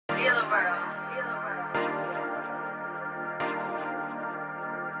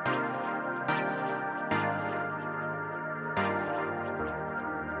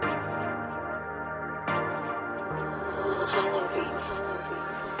Hollow beats.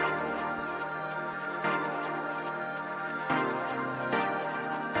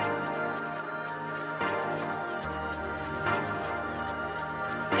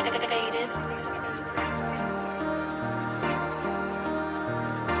 Faded.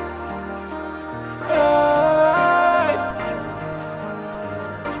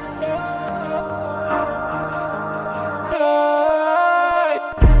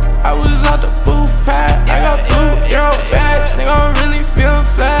 I was out the booth pad, I got blue Euro bags. Think I really feel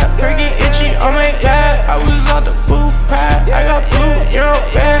flat, perky itchy on my back. I was out the booth pad, I got blue Euro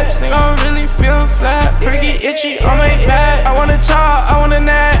bags. Think I really feel flat, perky itchy on my back. I wanna talk, I wanna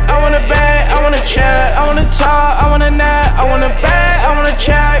nap, I wanna bag, I wanna chat. I wanna talk, I wanna nap, I wanna bag, I wanna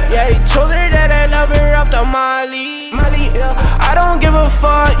chat. Yeah, he told her that I love her off the Molly. Yeah. I don't give a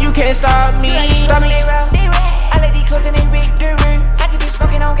fuck, you can't stop me. Stop me. I let these clothes and they rig the ring. I just be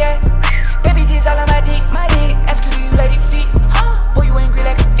smoking on gas. Baby G's all on my dick. Ask you, do you like the feet? Boy, you angry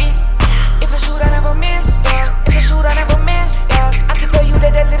like a fist. If I shoot, I never miss. Yeah. If I shoot, I never miss. Yeah. I can tell you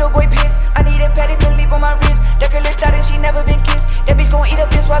that little boy pits. I need a patty to leap on my wrist. That girl lipped out and she never been kissed. That bitch gon' eat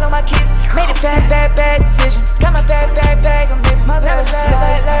up and swallow my kiss. Made a bad decision. Got my bag, I'm living. Never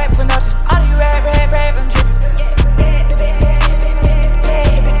slide like for nothing. All of you rap, I'm dripping.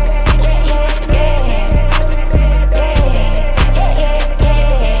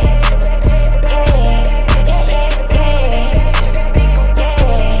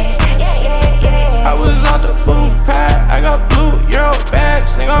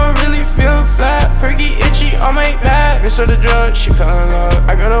 Think I really feel flat, perky itchy on my back. Miss her the drug, she fell in love.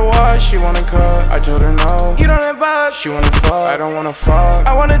 I got her watch, she wanna cut. I told her no, you don't inbox. She wanna fuck, I don't wanna fuck.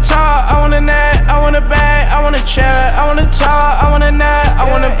 I wanna talk, I wanna nap, I wanna bag, I wanna chat. I wanna talk, I wanna nap, I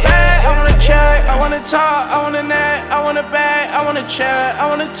wanna bag, I wanna chat. I wanna talk, I wanna nap, I wanna bag, I wanna chat. I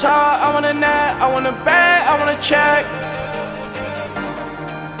wanna talk, I wanna nap, I wanna bag, I wanna check.